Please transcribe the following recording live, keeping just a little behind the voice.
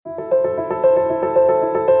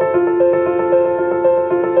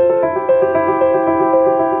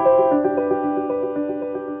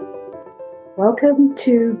Welcome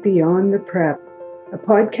to Beyond the Prep, a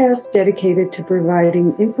podcast dedicated to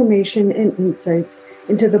providing information and insights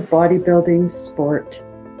into the bodybuilding sport.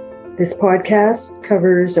 This podcast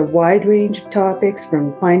covers a wide range of topics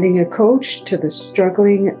from finding a coach to the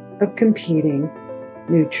struggling of competing,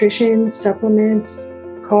 nutrition, supplements,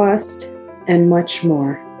 cost, and much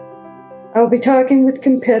more. I'll be talking with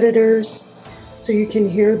competitors so you can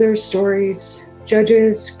hear their stories,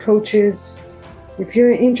 judges, coaches. If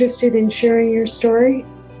you're interested in sharing your story,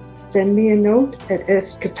 send me a note at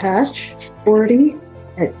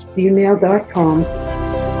scapach40@gmail.com.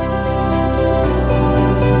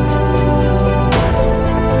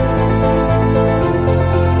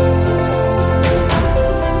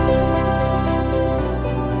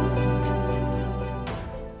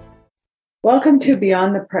 Welcome to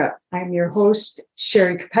Beyond the Prep. I'm your host,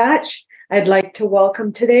 Sherry Capach. I'd like to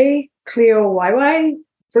welcome today Cleo Wayway,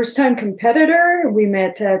 first-time competitor. We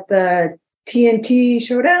met at the TNT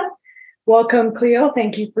Showdown. Welcome, Cleo.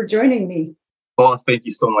 Thank you for joining me. Well, thank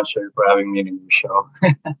you so much, Sherry, for having me in your show.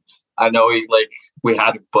 I know we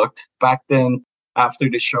had it booked back then after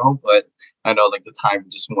the show, but I know the time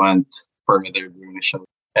just went further during the show.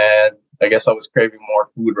 And I guess I was craving more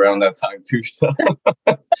food around that time too. So,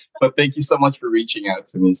 but thank you so much for reaching out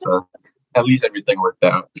to me. So at least everything worked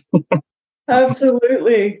out.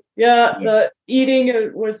 Absolutely. Yeah, the eating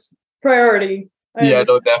was priority.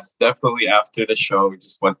 Definitely after the show, we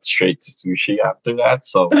just went straight to sushi after that.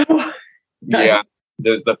 So yeah,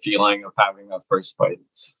 there's the feeling of having a first bite.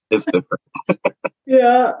 It's different.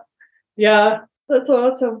 Yeah, that's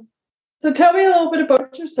awesome. So tell me a little bit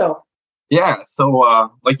about yourself. Yeah,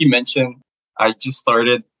 so like you mentioned, I just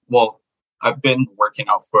started, I've been working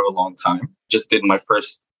out for a long time. Just did my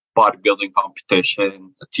first bodybuilding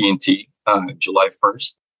competition at TNT July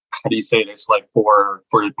 1st. How do you say this? For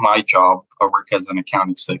my job, I work as an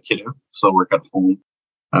account executive. So I work at home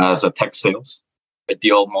as a tech sales. I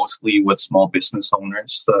deal mostly with small business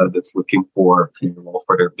owners that's looking for payroll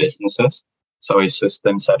for their businesses. So I assist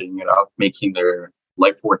them setting it up, making their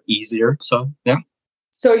life work easier. So, yeah.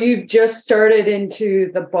 So you've just started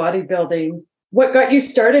into the bodybuilding. What got you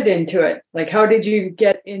started into it? How did you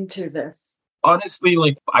get into this? Honestly,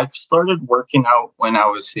 I've started working out when I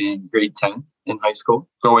was in grade 10 in high school.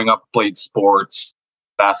 Growing up, played sports,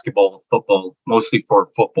 basketball, football, mostly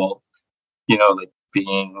for football.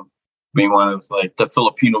 Being one of the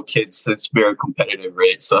Filipino kids that's very competitive,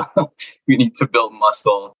 right? So we need to build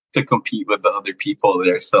muscle to compete with the other people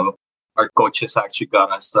there. So our coaches actually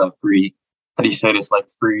got us free. How do you say this?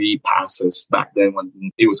 Free passes back then when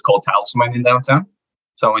it was called Talisman in downtown.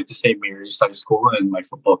 So I went to St. Mary's High School and my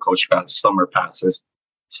football coach got summer passes.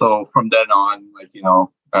 So from then on,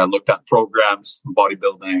 I looked at programs,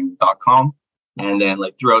 bodybuilding.com. And then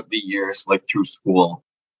throughout the years, through school,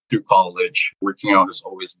 through college, working out has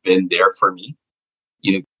always been there for me.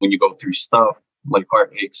 When you go through stuff like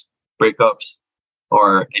heartaches, breakups,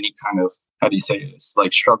 or any kind of, how do you say this?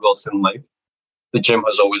 Struggles in life, the gym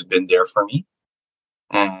has always been there for me.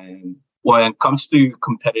 And when it comes to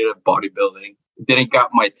competitive bodybuilding, it didn't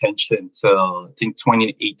get my attention till I think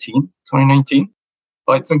 2019.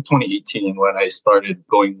 But I think 2018 when I started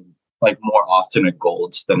going more often at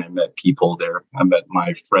Golds, then I met people there. I met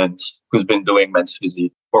my friends who's been doing men's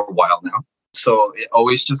physique for a while now. So it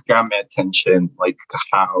always just got my attention,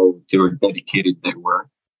 how they were dedicated they were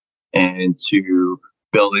and to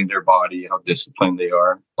building their body, how disciplined they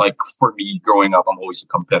are. For me, growing up, I'm always a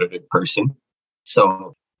competitive person.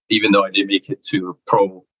 So even though I didn't make it to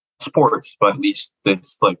pro sports, but at least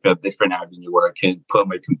it's a different avenue where I can put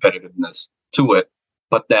my competitiveness to it.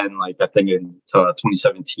 But then, I think in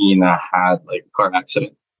 2017, I had a car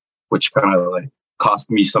accident, which kind of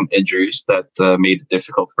cost me some injuries that made it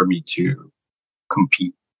difficult for me to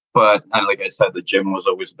compete. But like I said, the gym was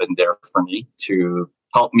always been there for me to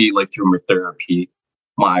help me through my therapy,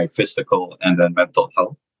 my physical and then mental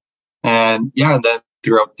health. And then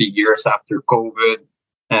throughout the years after COVID,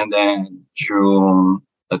 and then June,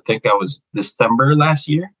 I think that was December last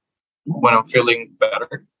year when I'm feeling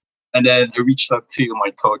better. And then I reached out to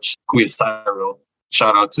my coach, Cleo.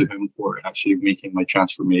 Shout out to him for actually making my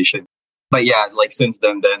transformation. But since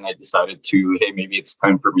then I decided to, hey, maybe it's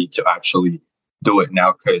time for me to actually do it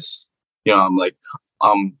now because,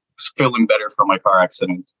 I'm feeling better from my car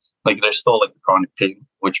accident. There's still chronic pain,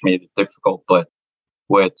 which made it difficult, but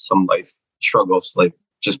with some life struggles,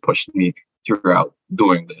 just pushed me throughout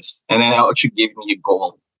doing this. And then it actually gave me a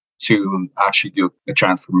goal to actually do a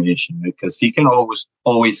transformation because you can always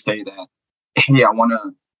say that, hey, I want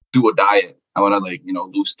to do a diet. I want to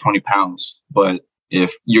lose 20 pounds. But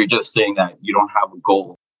if you're just saying that you don't have a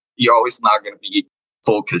goal, you're always not going to be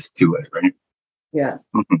focused to it, right? Yeah.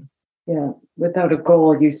 Mhm. Yeah. Without a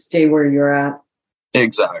goal, you stay where you're at.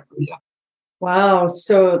 Exactly. Yeah. Wow.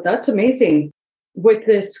 So that's amazing. With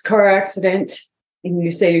this car accident, and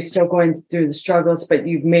you say you're still going through the struggles, but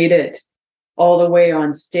you've made it all the way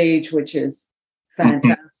on stage, which is Mhm.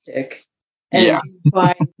 fantastic. And Yeah. do you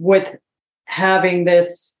find with having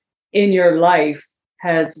this in your life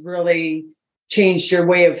has really changed your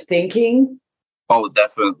way of thinking? Oh,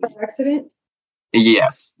 definitely. Car accident?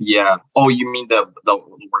 Yes. Yeah. Oh, you mean the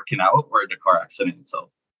working out or the car accident itself?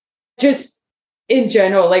 Just in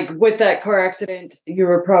general, like with that car accident, you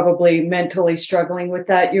were probably mentally struggling with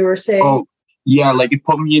that, you were saying? Oh, yeah. Like it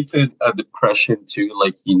put me into a depression too.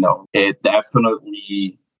 Like, it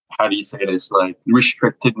definitely, how do you say this? Like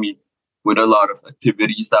restricted me with a lot of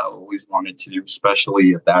activities that I always wanted to do,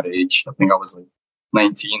 especially at that age. I think I was like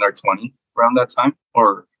 19 or 20 around that time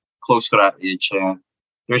or close to that age. And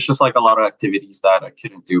there's just like a lot of activities that I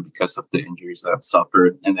couldn't do because of the injuries that I've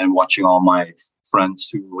suffered. And then watching all my friends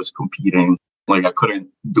who was competing, like I couldn't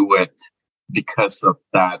do it because of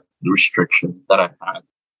that restriction that I had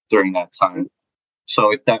during that time.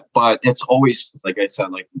 So but it's always, like I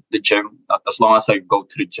said, like the gym, as long as I go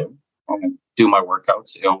to the gym and do my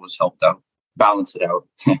workouts, it always helped out, balance it out.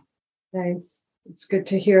 Nice. It's good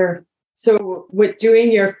to hear. So, with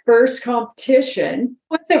doing your first competition,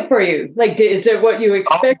 what's it for you? Like, is it what you Oh,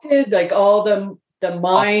 expected? Like all the oh,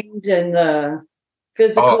 mind and the oh,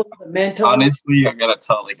 physical, the mental? honestly, I gotta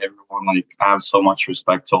tell like everyone, like I have so much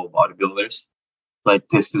respect to all bodybuilders. Like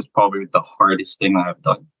this is probably the hardest thing that I've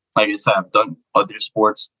done. Like I said, I've done other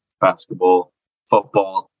sports, basketball,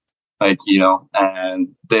 football, and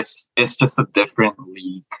this is just a different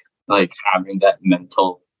league. Like having that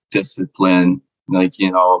mental discipline, like,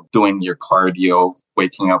 doing your cardio,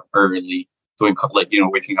 waking up early,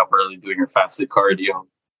 waking up early, doing your fasted cardio.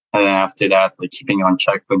 And then after that, like keeping on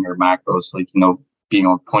check on your macros, like, being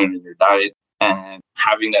on point in your diet and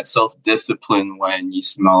having that self discipline when you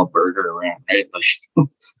smell a burger around, right? Like,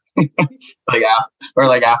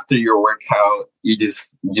 like after your workout, you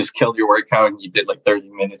just killed your workout and you did like 30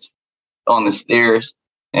 minutes on the stairs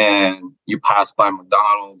and you pass by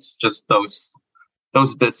McDonald's. Just those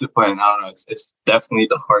discipline. I don't know. It's definitely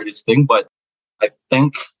the hardest thing, but I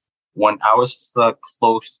think when I was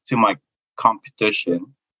close to my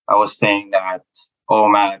competition, I was saying that, oh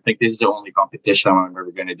man, I think this is the only competition I'm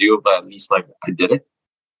ever going to do, but at least like I did it.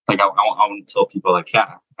 Like I want to tell people like,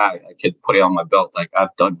 yeah, I could put it on my belt. Like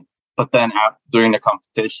I've done it. But then during the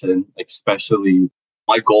competition, especially,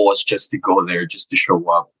 my goal was just to go there, just to show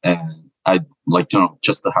up, and I like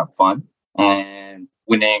just to have fun. And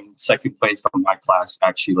winning second place on my class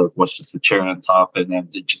actually like was just a cherry on top, and then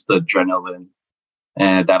just the adrenaline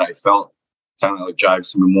and that I felt kind of like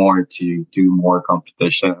drives me more to do more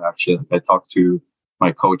competition. Actually, I talked to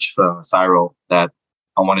my coach Cyril that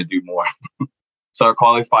I want to do more. So I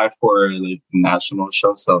qualified for like the national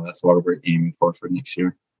show, so that's what we're aiming for next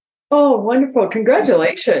year. Oh, wonderful.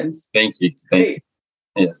 Congratulations. Thank you. Great.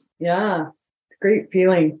 Yes. Yeah. Great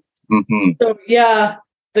feeling. Hmm. So, yeah,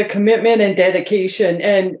 the commitment and dedication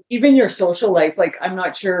and even your social life. Like, I'm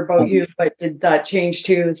not sure about you, but did that change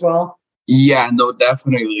too as well? Yeah, no,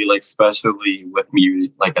 definitely. Like, especially with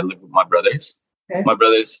me, like I live with my brothers. Okay. My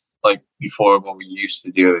brothers, like before, what we used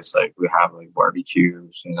to do is like we have like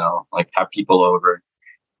barbecues, like have people over,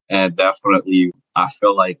 and definitely, I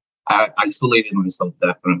feel like I isolated myself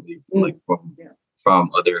definitely like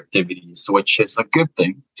from other activities, which is a good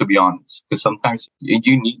thing to be honest, because sometimes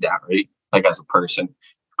you need that, right? Like as a person,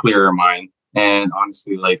 clear your mind, and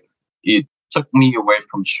honestly, like it took me away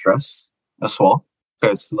from stress as well.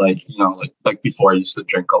 Because like before, I used to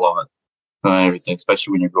drink a lot and everything,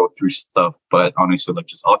 especially when you go through stuff. But honestly, like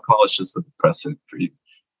just alcohol is just a depressant for you.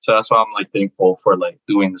 So that's why I'm like thankful for like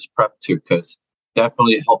doing this prep too, because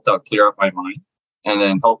definitely it helped out clear up my mind and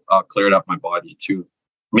then helped clear up my body too.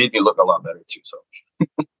 Made me look a lot better too. So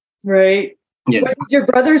Right. yeah. What did your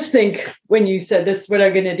brothers think when you said this is what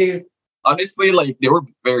I'm gonna do? Honestly, like they were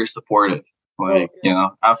very supportive. Like,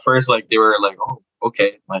 at first like they were like, oh,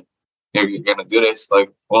 okay, like you're gonna do this,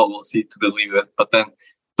 like, well, we'll see to believe it. But then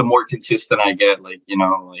the more consistent I get, like,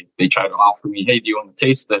 like they try to offer me, hey, do you want to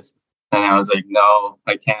taste this? And I was like, no,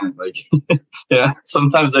 I can't. Like, yeah,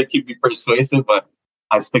 sometimes I can be persuasive, but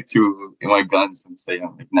I stick to my guns and say,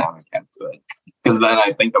 I'm like, no, I can't do it. Because then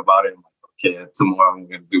I think about it, I'm like, okay, tomorrow I'm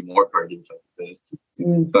going to do more cardio like this.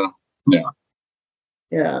 So, yeah.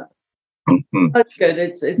 Yeah. Mm-hmm. That's good.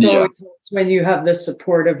 It's always when you have the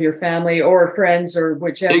support of your family or friends or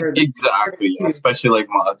whichever. Exactly. Especially like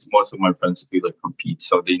most of my friends do like compete,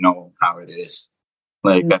 so they know how it is.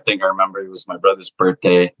 Like I think I remember it was my brother's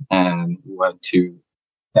birthday, and we went to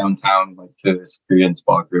downtown, like to this Korean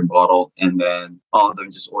spot, Green Bottle, and then all of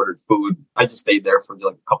them just ordered food. I just stayed there for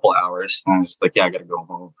like a couple hours, and I was like, yeah, I gotta go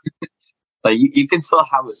home. Like you can still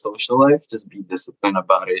have a social life, just be disciplined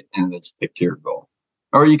about it, and then stick to your goal.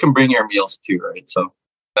 Or you can bring your meals too, right? So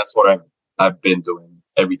that's what I've been doing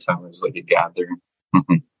every time there's like a gathering.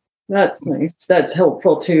 That's nice. That's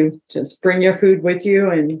helpful too. Just bring your food with you,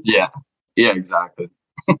 and Yeah, exactly.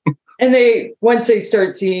 and once they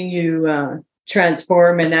start seeing you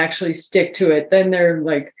transform and actually stick to it, then they're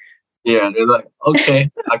like, yeah, they're like, okay,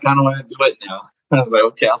 I kind of want to do it now. I was like,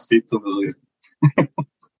 okay, I'll see till the leave.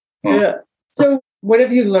 yeah. So, what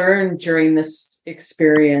have you learned during this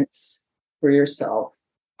experience for yourself?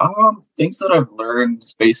 Things that I've learned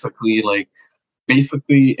is basically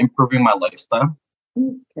improving my lifestyle.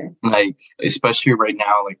 Okay. Like, especially right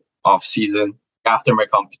now, like off season, after my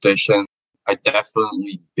competition, I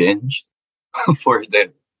definitely binged for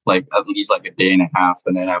like at least like a day and a half.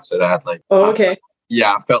 And then after that, like, okay.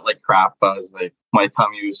 I felt like crap. I was like, my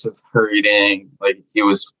tummy was just hurting. Like, it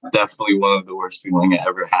was definitely one of the worst feelings I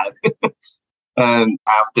ever had. And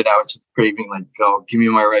after that, I was just craving, like, oh, give me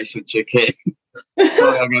my rice and chicken.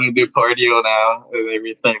 I'm going to do cardio now and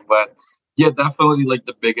everything. But yeah, definitely like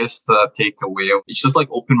the biggest takeaway. It's just like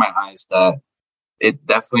opened my eyes that it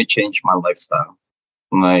definitely changed my lifestyle.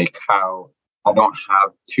 Like how I don't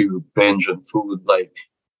have to binge on food. Like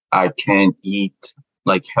I can eat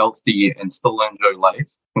like healthy and still enjoy life.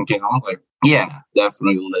 You know, like, yeah,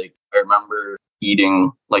 definitely. Like I remember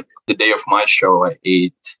eating like the day of my show, I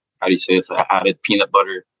ate, how do you say it? I added peanut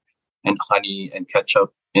butter and honey and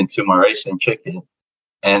ketchup into my rice and chicken.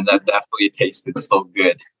 And that definitely tasted so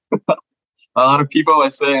good. A lot of people are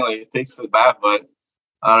saying like it tasted bad, but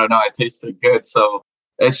I don't know, it tasted good. So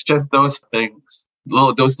it's just those things,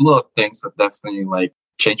 those little things that definitely like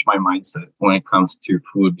change my mindset when it comes to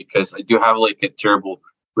food, because I do have like a terrible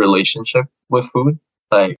relationship with food.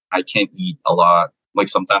 Like I can't eat a lot. Like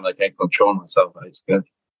sometimes I can't control myself.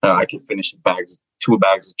 I can finish two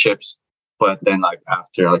bags of chips, but then like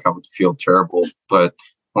after, like I would feel terrible. But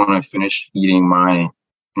when I finish eating my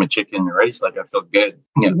chicken and rice, like I feel good.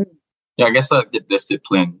 Yeah. Mm-hmm. Yeah, I guess the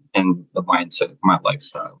discipline and the mindset, my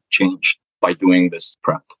lifestyle changed by doing this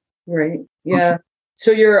prep. Right. Yeah. Mm-hmm.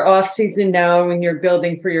 So you're off season now and you're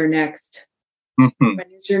building for your next. Mm-hmm.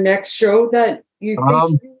 When is your next show that you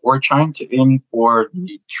think? We're trying to aim for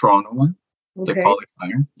the Toronto one, the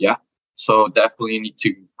qualifier. Yeah. So definitely need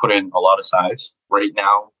to put in a lot of size. Right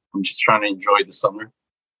now, I'm just trying to enjoy the summer.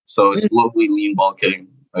 So slowly lean bulking.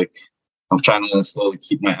 Like I'm trying to slowly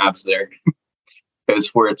keep my abs there. Because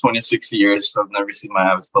for 26 years, I've never seen my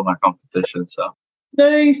abs till my competition. So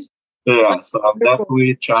nice. Yeah, so I'm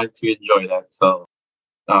definitely trying to enjoy that. So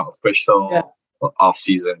official off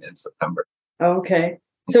season in September. Okay.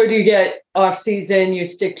 So do you get off season? You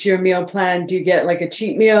stick to your meal plan? Do you get like a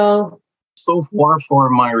cheat meal? So far for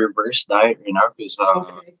my reverse diet right now, because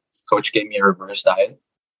coach gave me a reverse diet.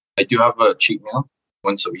 I do have a cheat meal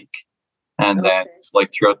once a week. And then it's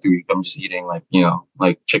like throughout the week, I'm just eating like,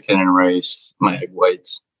 like chicken and rice, my egg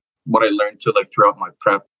whites. What I learned to like throughout my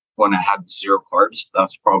prep when I had 0 carbs,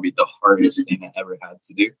 that's probably the hardest thing I ever had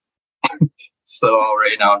to do. So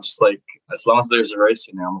right now I'm just like, as long as there's a rice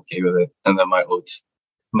in there, I'm okay with it. And then my oats.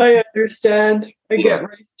 I understand. I get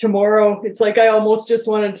rice tomorrow. It's like I almost just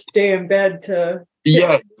wanted to stay in bed to.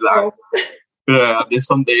 Yeah, exactly. Yeah, there's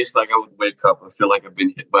some days like I would wake up, I feel like I've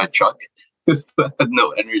been hit by a truck. I had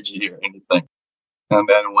no energy or anything. And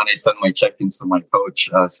then when I send my check-ins to my coach,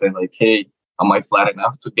 say like, hey, am I flat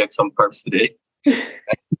enough to get some carbs today?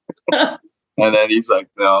 And then he's like,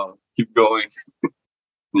 no, keep going.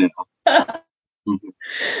 Like,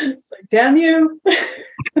 damn you.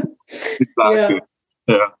 Exactly.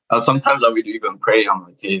 Yeah. Sometimes I would even pray. I'm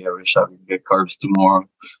like, hey, I wish I would get carbs tomorrow.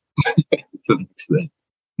 The next day.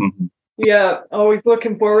 Mm-hmm. Yeah, always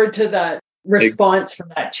looking forward to that response from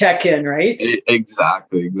that check-in, right?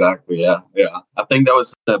 Exactly. Yeah. I think that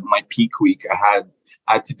was my peak week. I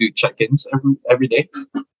had to do check-ins every day, so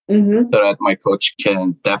that my coach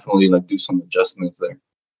can definitely like do some adjustments there.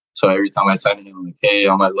 So every time I send him, I'm like, hey,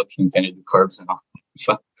 am I looking? Can I do carbs now?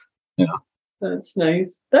 So, that's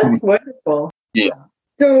nice. That's wonderful. Yeah.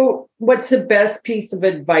 So what's the best piece of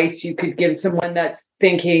advice you could give someone that's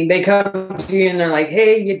thinking, they come to you and they're like,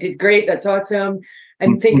 hey, you did great. That's awesome.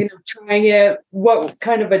 I'm thinking of trying it. What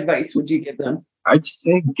kind of advice would you give them? I'd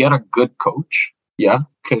say get a good coach. Yeah.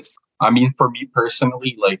 Because for me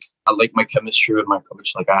personally, like I like my chemistry with my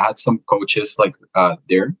coach. Like I had some coaches like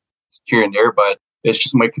here and there, but it's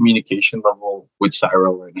just my communication level with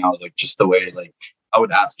Cyril right now. Like just the way like I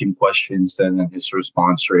would ask him questions and then his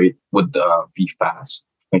response rate would be fast.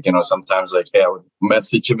 Like, sometimes like, hey, I would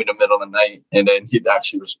message him in the middle of the night and then he'd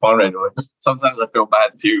actually respond right away. Sometimes I feel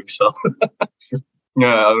bad too. So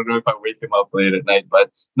yeah, I don't know if I wake him up late at night, but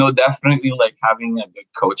no, definitely like having a good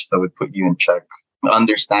coach that would put you in check,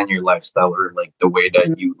 understand your lifestyle or like the way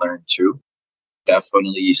that you learn too.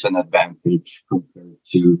 Definitely is an advantage compared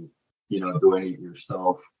to, doing it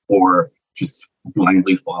yourself or just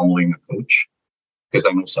blindly following a coach. Because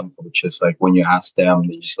I know some coaches, like when you ask them,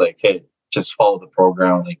 they just like, hey, just follow the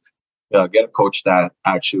program. Like, get a coach that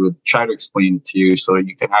actually would try to explain it to you so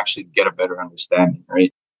you can actually get a better understanding,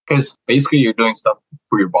 right? Because basically you're doing stuff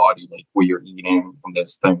for your body, like what you're eating and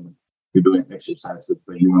this thing. You're doing exercises,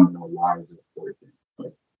 but you want to know why is it important.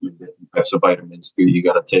 Like different types of vitamins you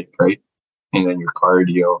got to take, right? And then your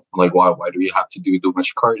cardio, like why do you have to do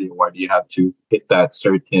much cardio? Why do you have to hit that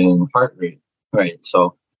certain heart rate, right?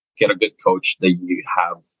 So get a good coach that you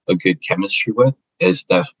have a good chemistry with is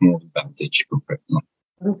definitely an advantage compared to.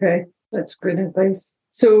 Okay, that's good advice.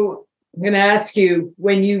 So I'm going to ask you,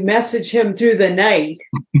 when you message him through the night,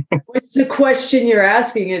 what's the question you're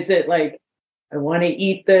asking? Is it like, I want to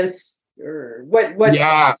eat this, or what?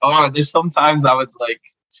 Yeah. Oh, there's sometimes I would like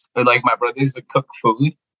my brothers would cook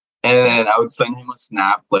food and then I would send him a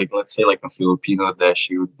snap, like let's say like a Filipino dish.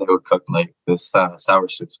 They would cook like this sour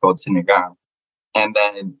soup called sinigang. And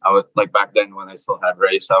then I would like back then when I still had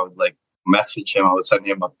rice, I would like message him. I would send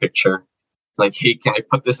him a picture, like, "Hey, can I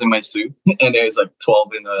put this in my soup?" And it was like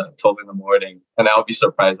 12 in the morning, and I would be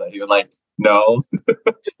surprised that he would like, "No,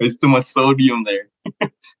 there's too much sodium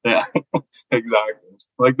there." Yeah, exactly.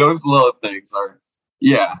 Like those little things are,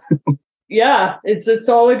 yeah, Yeah, it's a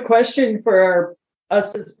solid question for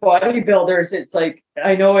us as bodybuilders. It's like,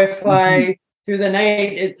 I know if I, through the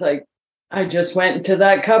night, it's like, I just went into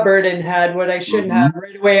that cupboard and had what I shouldn't have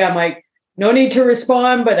right away. I'm like, no need to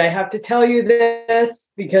respond, but I have to tell you this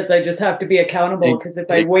because I just have to be accountable. Because if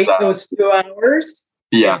I wait those few hours,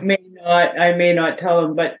 I may not tell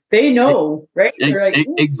them, but they know, right? They're like,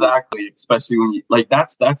 exactly. Especially when you like,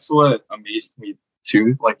 that's what amazed me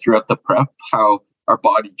too. Like throughout the prep, how our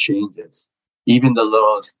body changes, even the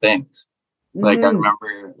littlest things. Like I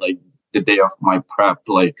remember, like the day of my prep,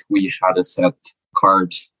 like we had to set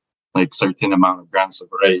carbs, like certain amount of grams of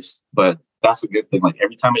rice. But that's a good thing. Like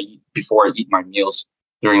every time before I eat my meals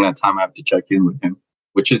during that time, I have to check in with him,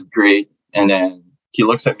 which is great. And then he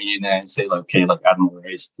looks at me and then say like, okay, like add more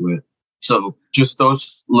rice to it. So just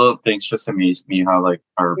those little things just amazed me how like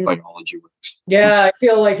our biology works. Yeah, I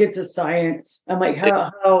feel like it's a science. I'm like,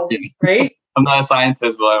 how right? I'm not a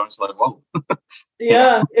scientist, but I was like, whoa.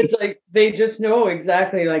 Yeah, it's like they just know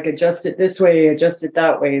exactly, like adjust it this way, adjust it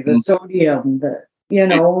that way. The sodium,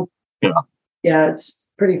 yeah, it's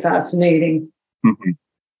pretty fascinating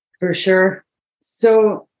for sure.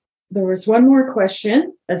 So there was one more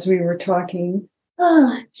question as we were talking.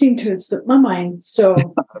 It seemed to have slipped my mind. So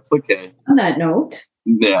that's okay. On that note,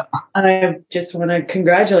 I just want to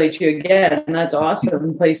congratulate you again. That's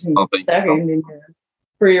awesome, placing second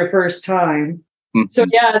for your first time. So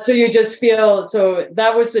so you just feel, so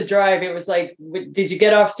that was the drive. It was like, did you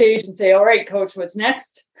get off stage and say, all right, coach, what's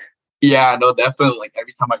next? Yeah, no, definitely. Like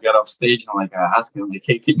every time I get off stage, I'm like, I ask him, like,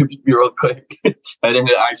 hey, can you eat me real quick? And then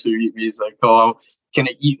he actually eat me. He's like, oh, can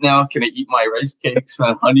I eat now? Can I eat my rice cakes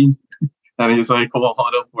and honey? And he's like, well,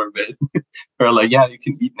 hold up for a bit. Or like, yeah, you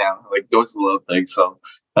can eat now. Like those little things. So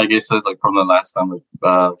like I said, like from the last time, like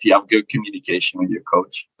if you have good communication with your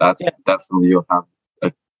coach, that's definitely, you'll have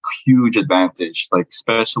a huge advantage. Like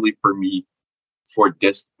especially for me, for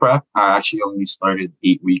this prep, I actually only started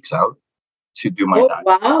 8 weeks out to do my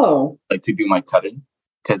like to do my cutting,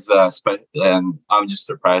 because and I'm just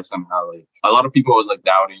surprised somehow. Like a lot of people was like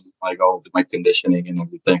doubting, like, oh, my conditioning and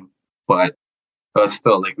everything, but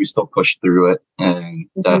still, like we still pushed through it, and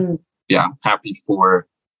happy for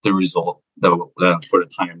the result that for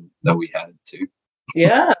the time that we had too.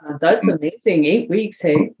 Yeah, that's amazing. 8 weeks,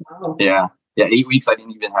 hey, wow. Yeah, 8 weeks. I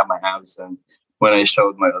didn't even have my abs, and when I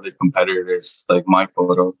showed my other competitors like my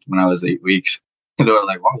photo when I was 8 weeks, they were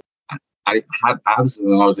like, wow. I had abs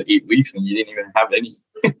when I was 8 weeks and you didn't even have any.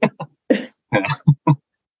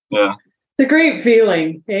 Yeah. It's a great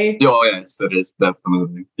feeling, hey? Oh, yes, it is,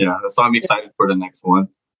 definitely. Yeah, so I'm excited for the next one.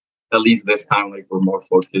 At least this time, like, we're more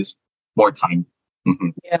focused, more time.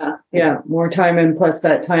 Yeah, more time, and plus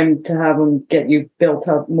that time to have them get you built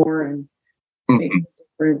up more and make a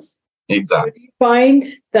difference. Exactly. So do you find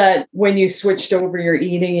that when you switched over your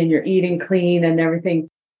eating and you're eating clean and everything,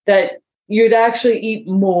 that you'd actually eat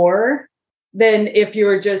more than if you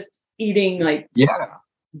were just eating like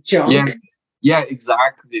junk? Yeah,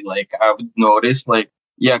 exactly. Like I would notice, like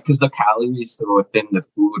Yeah, because the calories are within the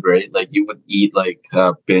food, right? Like you would eat like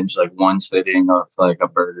binge like one sitting of like a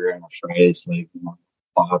burger and a fries, like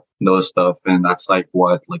pop, those stuff, and that's like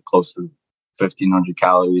what like close to 1,500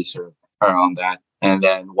 calories or around that. And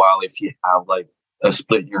then while if you have like a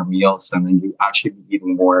split your meals, and then you actually be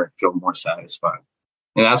eating more, feel more satisfied.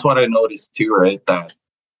 And that's what I noticed too, right? That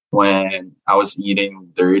when I was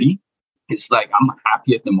eating dirty, it's like I'm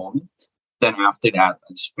happy at the moment. Then after that,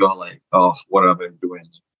 I just feel like, oh, what have I been doing?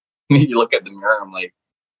 You look at the mirror, I'm like,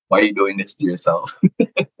 why are you doing this to yourself?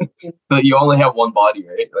 But you only have one body,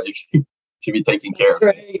 right? Like, you should be taking care of it.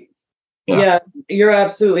 Right. Yeah, you're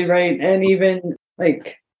absolutely right. And even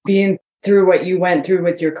like being through what you went through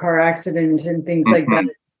with your car accident and things like that,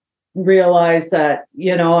 realize that,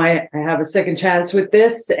 I have a second chance with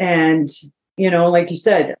this. And, like you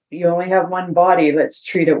said, you only have one body. Let's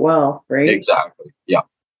treat it well, right? Exactly. Yeah.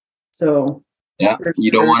 So, yeah,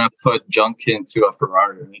 you don't want to put junk into a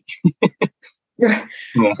Ferrari. Right?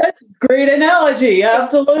 Yeah. That's a great analogy.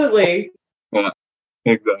 Absolutely. Yeah,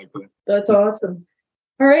 exactly. That's awesome.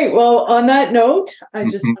 All right. Well, on that note, I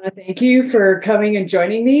just want to thank you for coming and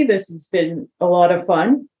joining me. This has been a lot of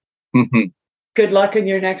fun. Good luck in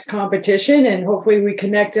your next competition, and hopefully we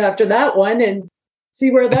connect after that one and see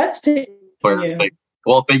where that's taking you.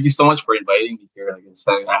 Well, thank you so much for inviting me here. Like I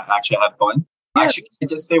said, I actually had fun. Yeah. Actually, can I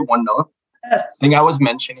just say one note? Yes. I think I was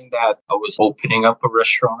mentioning that I was opening up a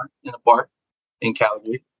restaurant in a bar in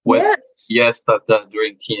Calgary. During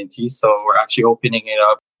TNT. So we're actually opening it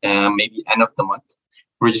up maybe end of the month.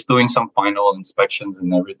 We're just doing some final inspections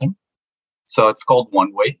and everything. So it's called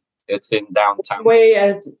Wayway. It's in downtown. Way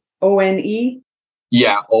as O-N-E?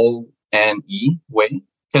 Yeah, O-N-E way.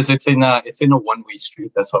 Because it's in a one-way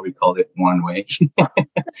street. That's why we call it One Way.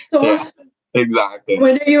 Awesome. Exactly.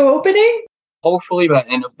 When are you opening? Hopefully by the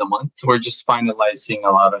end of the month. We're just finalizing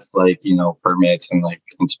a lot of permits and like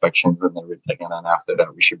inspections and everything. And then after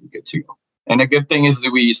that, we should be good to go. And the good thing is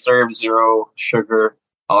that we serve 0 sugar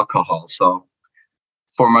alcohol. So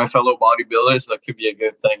for my fellow bodybuilders, that could be a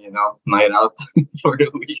good thing, night out for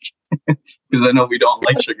the week. Because I know we don't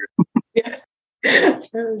like sugar.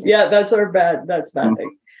 Yeah, that's bad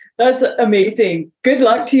thing. That's amazing. Good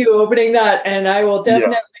luck to you opening that. And I will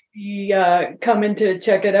definitely be coming to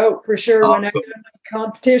check it out for sure. Awesome. When I do my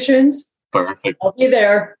competitions. Perfect. I'll be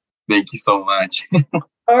there. Thank you so much.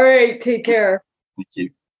 All right. Take care. Thank you.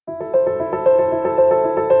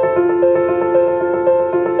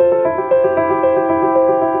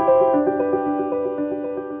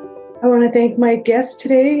 I want to thank my guest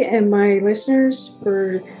today and my listeners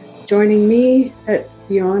for joining me at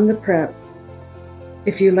Beyond the Prep.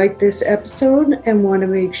 If you like this episode and want to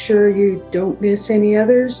make sure you don't miss any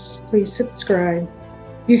others, please subscribe.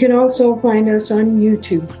 You can also find us on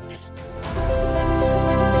YouTube.